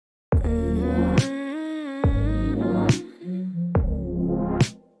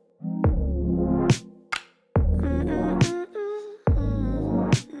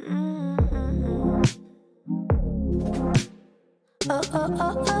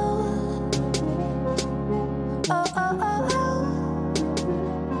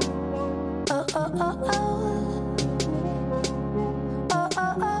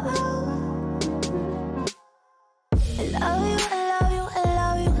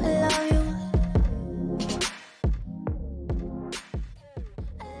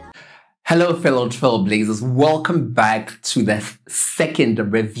Hello, fellow trailblazers. Welcome back to the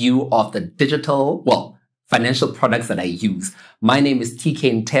second review of the financial products that I use. My name is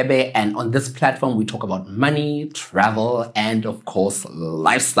TK Ntebe, and on this platform, we talk about money, travel, and of course,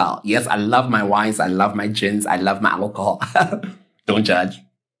 lifestyle. Yes, I love my wines, I love my gins, I love my alcohol. Don't judge.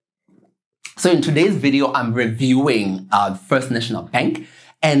 So in today's video, I'm reviewing First National Bank.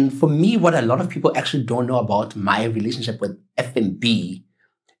 And for me, what a lot of people actually don't know about my relationship with FNB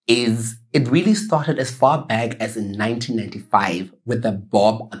is it really started as far back as in 1995 with the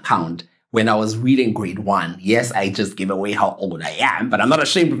Bob account when I was reading grade 1. Yes, I just gave away how old I am, but I'm not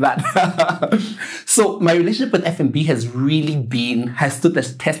ashamed of that. So my relationship with FNB has stood the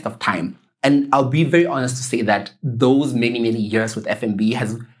test of time. And I'll be very honest to say that those many years with FNB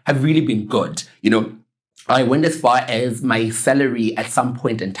have really been good. You know, I went as far as my salary at some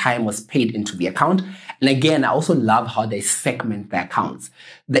point in time was paid into the account. And again, I also love how they segment the accounts.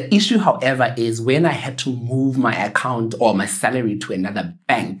 The issue, however, is when I had to move my account or my salary to another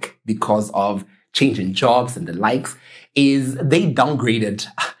bank because of changing jobs and the likes, is they downgraded.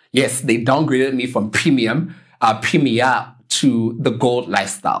 Yes, they downgraded me from Premier to the Gold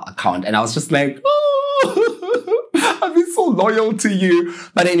Lifestyle account. And I was just like, oh, I've been so loyal to you.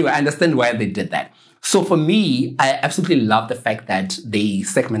 But anyway, I understand why they did that. So for me, I absolutely love the fact that they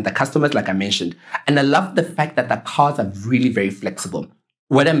segment the customers, like I mentioned. And I love the fact that the cards are really very flexible.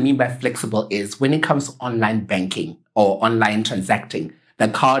 What I mean by flexible is when it comes to online banking or online transacting, the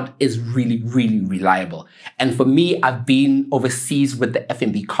card is really reliable. And for me, I've been overseas with the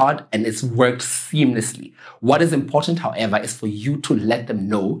FNB card and it's worked seamlessly. What is important, however, is for you to let them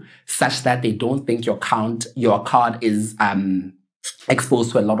know such that they don't think your card is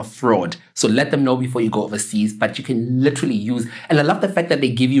exposed to a lot of fraud. So let them know before you go overseas, but you can literally use, and I love the fact that they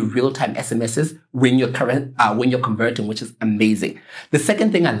give you real-time SMSs when you're converting, which is amazing. The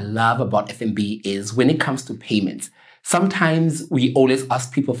second thing I love about FNB is when it comes to payments. Sometimes we always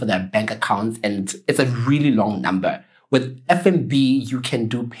ask people for their bank accounts and it's a really long number. With FNB, you can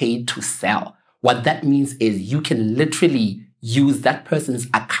do pay to sell. What that means is you can literally use that person's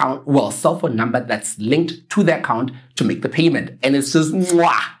account, cell phone number that's linked to the account to make the payment. And it's just,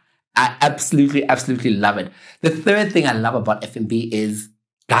 mwah! I absolutely love it. The third thing I love about FNB is,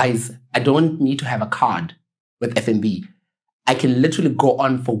 guys, I don't need to have a card with FNB. I can literally go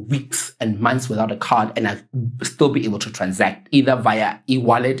on for weeks and months without a card and I still be able to transact either via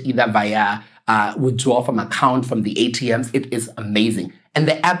ewallet, either via withdraw from account from the ATMs. It is amazing. And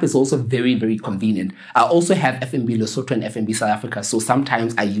the app is also very convenient. I also have FNB Lesotho and FNB South Africa, so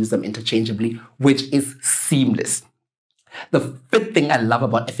sometimes I use them interchangeably, which is seamless. The fifth thing I love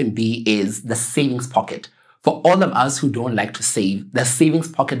about FNB is the savings pocket. For all of us who don't like to save, the savings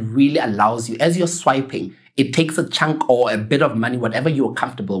pocket really allows you, as you're swiping, it takes a chunk or a bit of money, whatever you're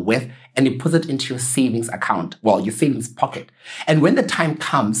comfortable with, and it puts it into your savings account, your savings pocket. And when the time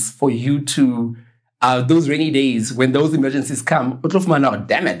comes for you to those rainy days, when those emergencies come,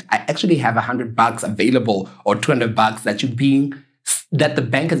 damn it, I actually have $100 available or $200 that the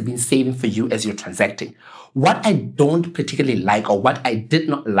bank has been saving for you as you're transacting. What I don't particularly like, or what I did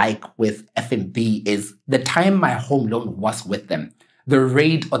not like with FNB, is the time my home loan was with them. The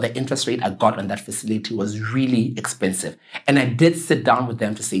rate or the interest rate I got on that facility was really expensive. And I did sit down with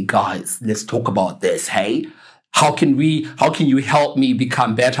them to say, guys, let's talk about this. Hey, how can you help me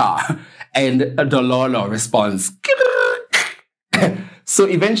become better? And the Lolo responds. So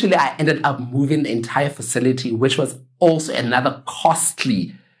eventually I ended up moving the entire facility, which was also another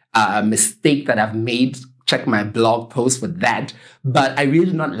costly mistake that I've made. Check my blog post with that. But I really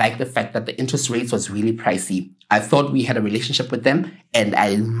did not like the fact that the interest rates was really pricey. I thought we had a relationship with them and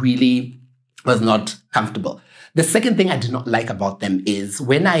I really was not comfortable. The second thing I did not like about them is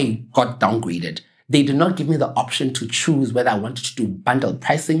when I got downgraded, they did not give me the option to choose whether I wanted to do bundled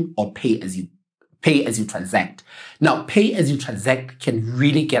pricing or pay as you transact. Now, pay as you transact can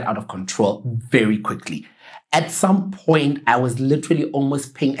really get out of control very quickly. At some point, I was literally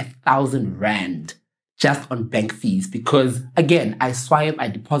almost paying 1,000 Rand just on bank fees because, again, I swipe, I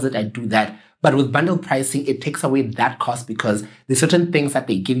deposit, I do that. But with bundle pricing, it takes away that cost because there's certain things that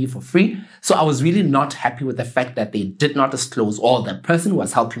they give you for free. So I was really not happy with the fact that they did not disclose, or the person who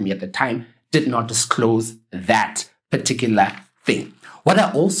was helping me at the time did not disclose that particular thing. What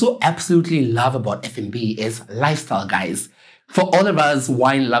I also absolutely love about FNB is lifestyle, guys. For all of us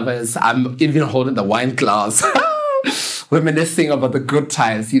wine lovers, I'm even holding the wine glass, reminiscing about the good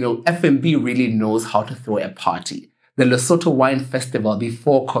times. FNB really knows how to throw a party. The Lesotho Wine Festival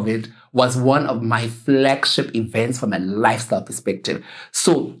before COVID was one of my flagship events from a lifestyle perspective.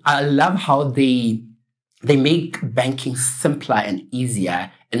 So I love how they make banking simpler and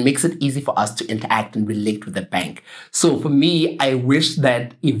easier, and makes it easy for us to interact and relate with the bank. So for me, I wish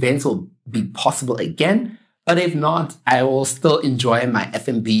that events will be possible again. But if not, I will still enjoy my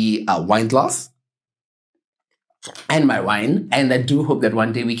FNB wine glass and my wine. And I do hope that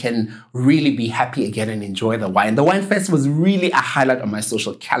one day we can really be happy again and enjoy the wine. The Wine Fest was really a highlight on my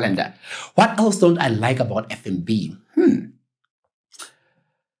social calendar. What else don't I like about FNB?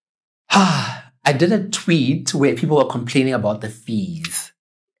 I did a tweet where people were complaining about the fees.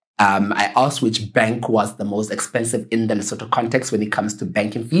 I asked which bank was the most expensive in the Lesotho context when it comes to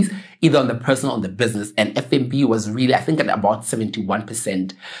banking fees, either on the personal or the business. And FNB was really, I think, at about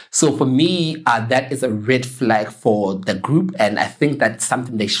 71%. So for me, that is a red flag for the group. And I think that's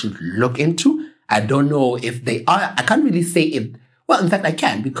something they should look into. I don't know if they are. I can't really say if, well, in fact, I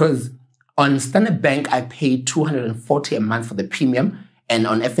can, because on Standard Bank, I pay 240 a month for the premium. And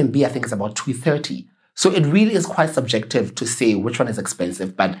on FNB, I think it's about 230. So it really is quite subjective to say which one is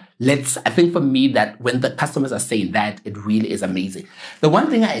expensive. But I think for me that when the customers are saying that, it really is amazing. The one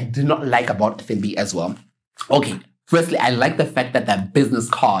thing I do not like about FNB as well, okay, firstly, I like the fact that their business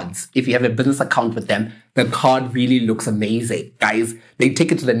cards, if you have a business account with them, the card really looks amazing. Guys, they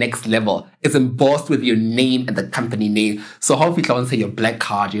take it to the next level. It's embossed with your name and the company name. So how if you want to say your black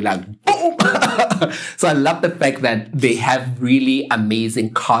card, you're like, boom! So I love the fact that they have really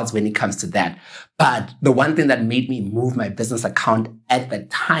amazing cards when it comes to that. But the one thing that made me move my business account at the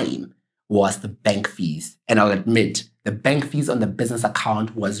time was the bank fees. And I'll admit, the bank fees on the business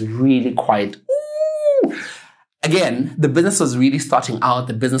account was really quite, Again, the business was really starting out.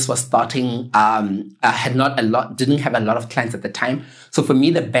 The business was starting, didn't have a lot of clients at the time. So for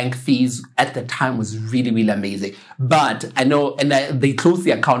me, the bank fees at the time was really, really amazing. But I know, they closed the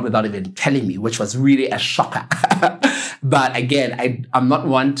account without even telling me, which was really a shocker. But again, I'm not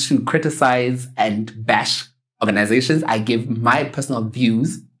one to criticize and bash organizations. I give my personal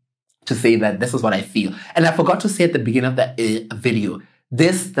views to say that this is what I feel. And I forgot to say at the beginning of the video,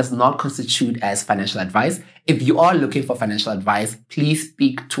 this does not constitute as financial advice. If you are looking for financial advice, please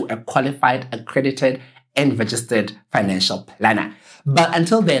speak to a qualified, accredited, and registered financial planner. But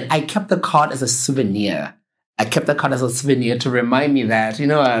until then, I kept the card as a souvenir. To remind me that, you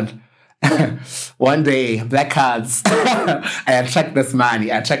know what, one day, black cards, I attract this money.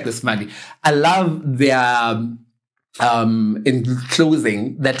 I love their, in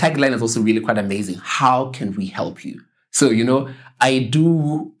closing, the tagline is also really quite amazing. How can we help you? So, I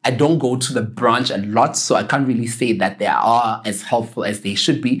don't go to the branch a lot, so I can't really say that they are as helpful as they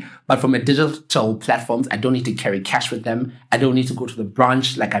should be. But from a digital platforms, I don't need to carry cash with them. I don't need to go to the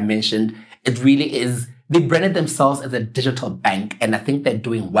branch, like I mentioned. It really is, they branded themselves as a digital bank, and I think they're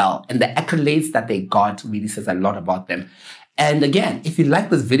doing well. And the accolades that they got really says a lot about them. And again, if you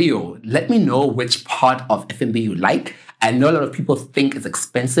like this video, let me know which part of FNB you like. I know a lot of people think it's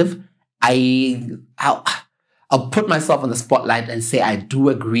expensive. I'll put myself on the spotlight and say I do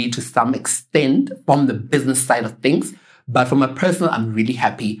agree to some extent from the business side of things. But from a personal, I'm really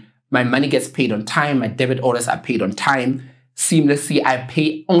happy. My money gets paid on time. My debit orders are paid on time. Seamlessly, I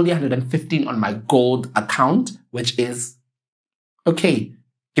pay only 115 on my gold account, which is okay,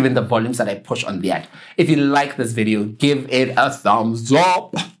 given the volumes that I push on that. If you like this video, give it a thumbs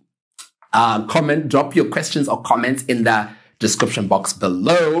up. Drop your questions or comments in the description box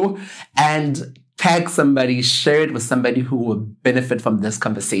below. And tag somebody, share it with somebody who will benefit from this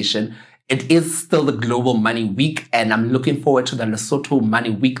conversation. It is still the Global Money Week, and I'm looking forward to the Lesotho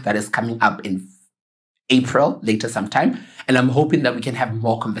Money Week that is coming up in April, later sometime. And I'm hoping that we can have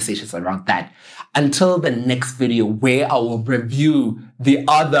more conversations around that. Until the next video, where I will review the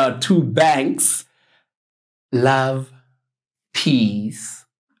other two banks. Love, peace,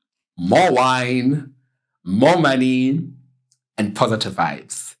 more wine, more money, and positive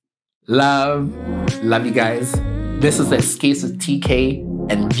vibes. Love you guys. This is Escapes with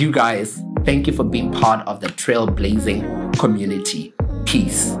TK, and you guys, thank you for being part of the trailblazing community.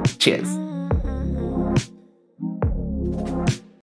 Peace. Cheers.